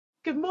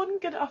Good morning,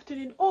 good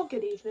afternoon or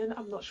good evening.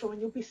 I'm not sure when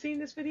you'll be seeing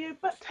this video,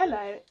 but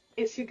hello,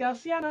 it's your girl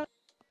Sienna.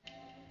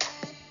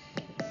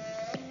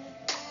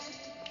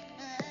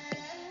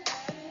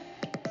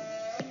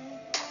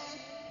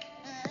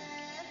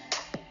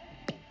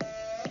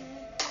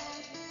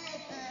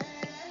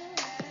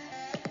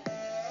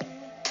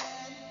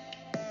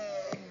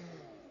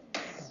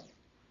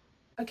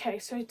 Okay,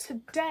 so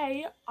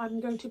today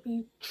I'm going to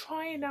be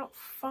trying out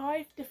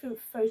 5 different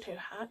photo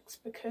hacks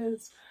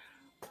because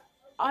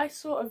I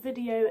saw a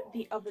video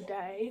the other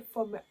day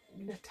from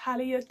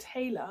Natalia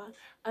Taylor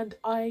and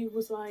I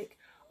was like,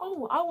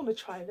 oh, I want to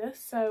try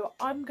this, so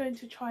I'm going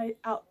to try it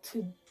out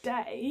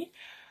today.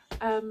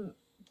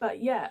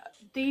 But yeah,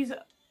 these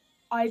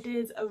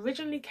ideas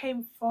originally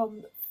came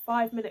from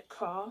 5-minute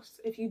crafts.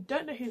 If you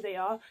don't know who they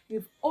are,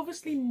 you've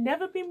obviously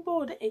never been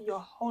bored in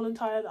your whole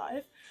entire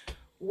life,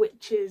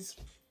 which is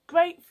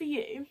great for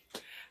you.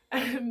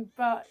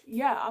 But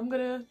yeah, I'm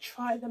gonna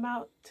try them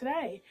out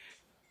today.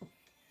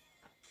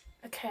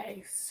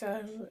 Okay,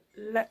 so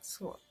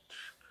let's watch.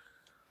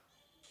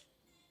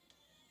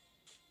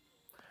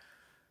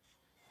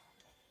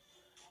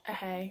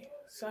 Okay,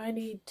 so I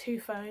need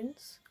 2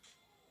 phones.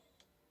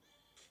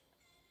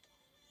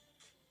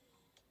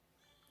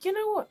 You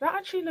know what, that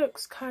actually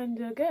looks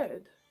kinda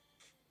good.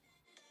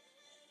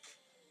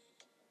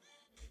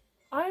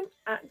 I'm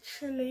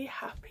actually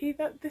happy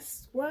that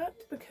this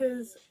worked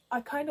because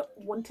I kind of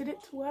wanted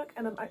it to work,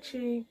 and I'm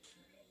actually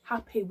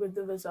happy with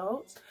the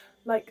results.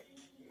 Like,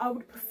 I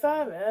would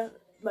prefer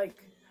it, like,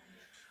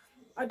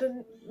 I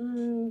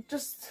don't,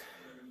 just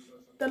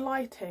the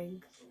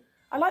lighting.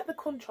 I like the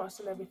contrast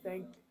and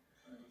everything,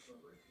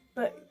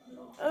 but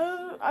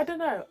I don't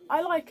know, I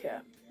like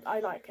it.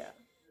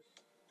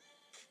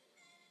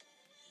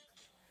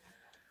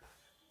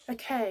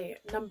 Okay,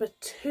 number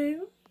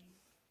 2.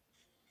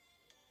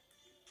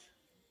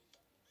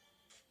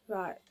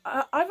 Right,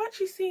 I've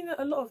actually seen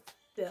a lot of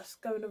this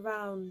going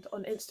around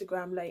on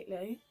Instagram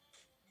lately.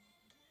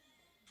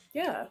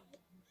 Yeah,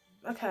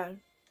 okay,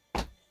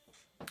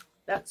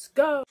 let's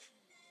go.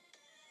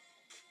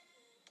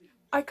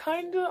 I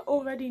kinda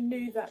already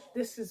knew that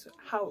this is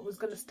how it was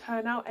gonna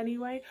turn out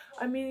anyway.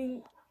 I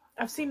mean,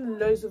 I've seen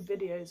loads of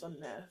videos on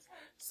this,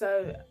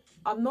 so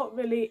I'm not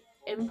really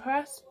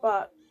impressed,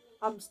 but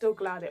I'm still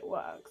glad it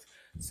works.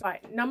 So,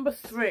 right, number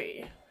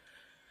 3.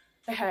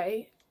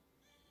 Okay,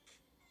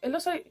 it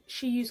looks like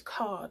she used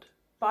card,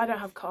 but I don't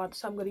have card,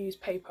 so I'm gonna use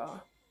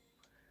paper.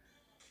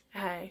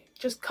 Okay,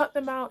 just cut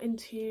them out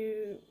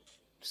into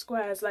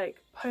squares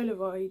like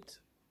Polaroids,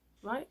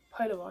 right?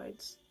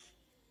 Polaroids.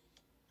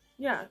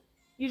 Yeah,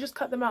 you just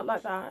cut them out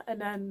like that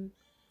and then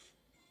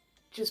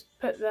just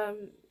put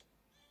them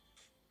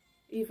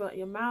either at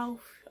your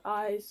mouth,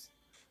 eyes,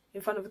 in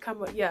front of the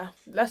camera. Yeah,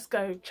 let's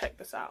go check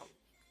this out.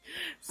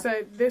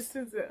 So this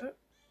is it.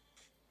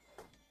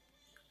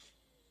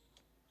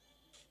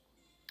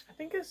 I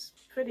think it's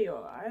pretty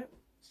alright.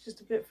 It's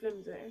just a bit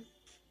flimsy.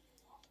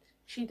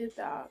 She did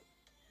that.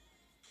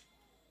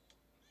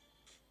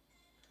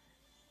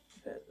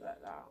 A bit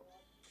like that.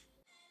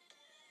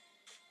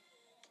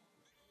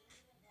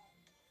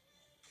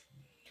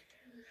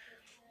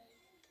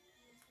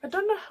 I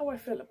don't know how I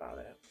feel about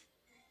it.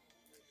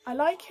 I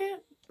like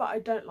it, but I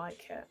don't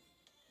like it.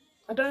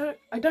 I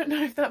don't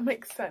know if that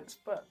makes sense,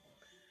 but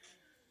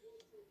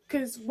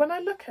because when I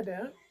look at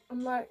it,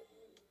 I'm like,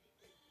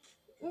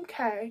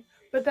 okay,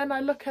 but then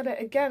I look at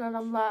it again and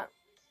I'm like,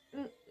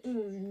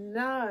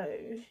 no.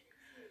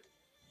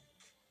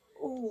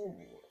 Ooh.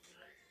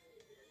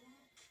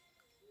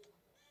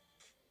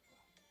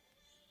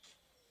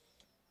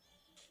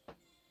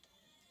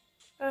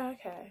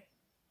 Okay.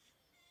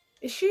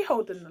 Is she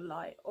holding the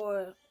light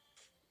or?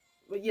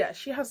 Well, yeah,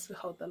 she has to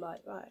hold the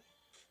light, right?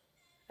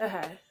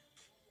 Okay.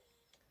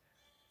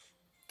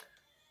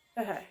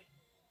 Okay.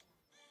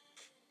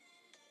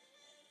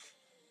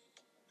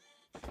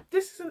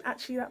 This isn't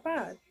actually that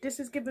bad. This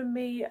is giving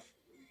me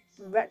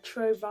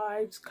retro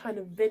vibes, kind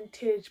of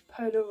vintage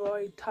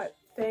Polaroid type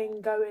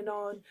thing going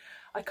on.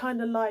 I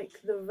kind of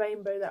like the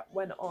rainbow that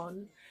went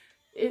on.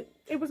 It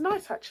was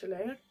nice actually.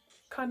 I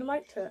kind of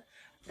liked it.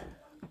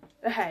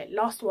 Okay,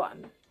 last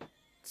one.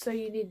 So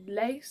you need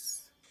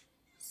lace,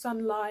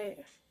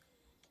 sunlight.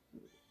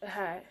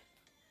 Okay.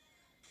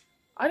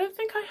 I don't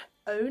think I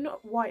own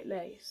white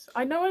lace.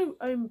 I know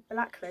I own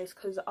black lace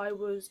because I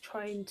was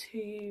trying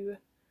to...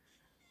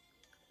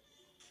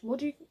 What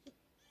do you...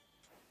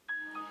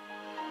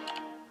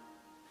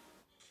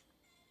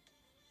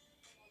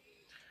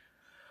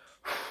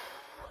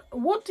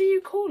 What do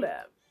you call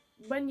it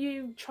when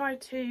you try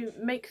to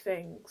make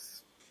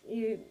things?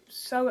 You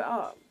sew it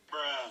up.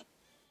 Bruh.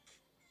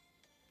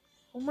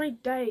 Oh my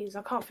days,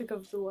 I can't think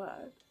of the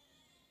word.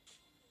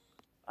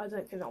 I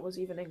don't think that was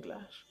even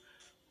English.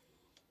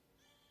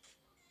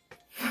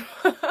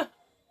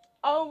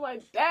 Oh my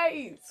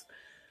days.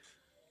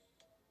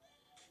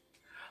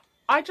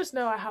 I just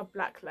know I have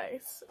black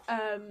lace.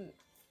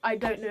 I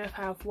don't know if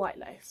I have white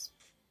lace.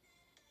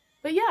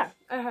 But yeah,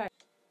 okay.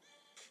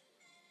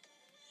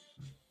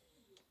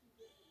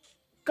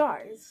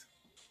 Guys,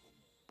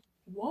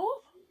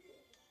 what?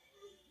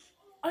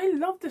 I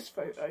love this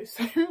photo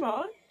so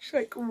much.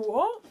 Like,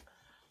 what?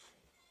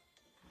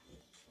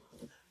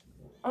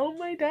 Oh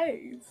my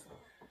days.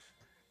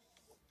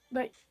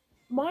 Like,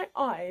 my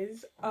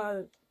eyes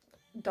are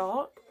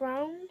dark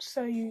brown,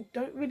 so you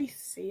don't really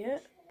see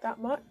it that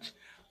much.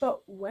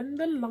 But when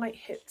the light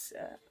hits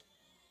it,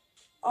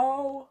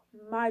 oh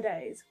my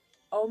days.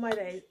 Oh my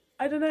days.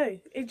 I don't know.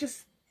 It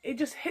just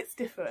hits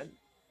different.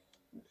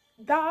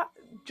 That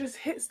just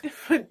hits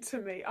different to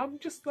me. I'm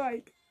just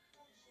like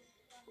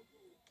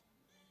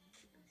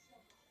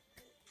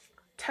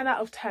 10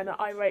 out of 10.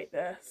 I rate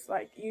this.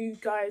 Like, you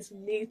guys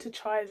need to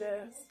try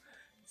this.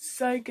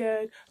 So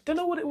good. Don't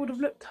know what it would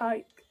have looked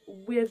like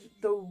with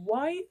the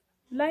white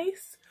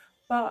lace,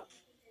 but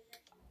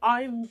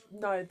I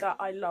know that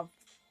I love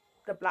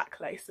the black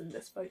lace in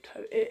this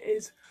photo. It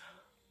is,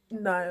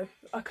 no,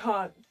 I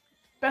can't.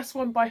 Best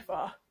one by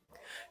far.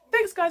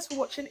 Thanks guys for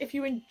watching. If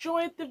you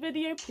enjoyed the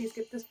video, please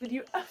give this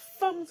video a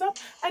thumbs up,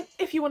 and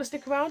if you want to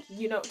stick around,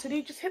 you know what to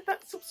do, just hit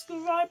that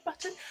subscribe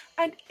button.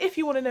 And if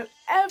you want to know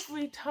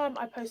every time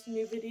I post a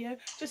new video,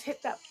 just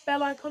hit that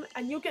bell icon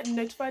and you'll get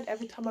notified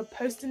every time I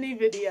post a new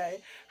video.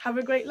 Have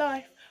a great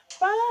life.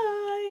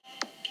 Bye.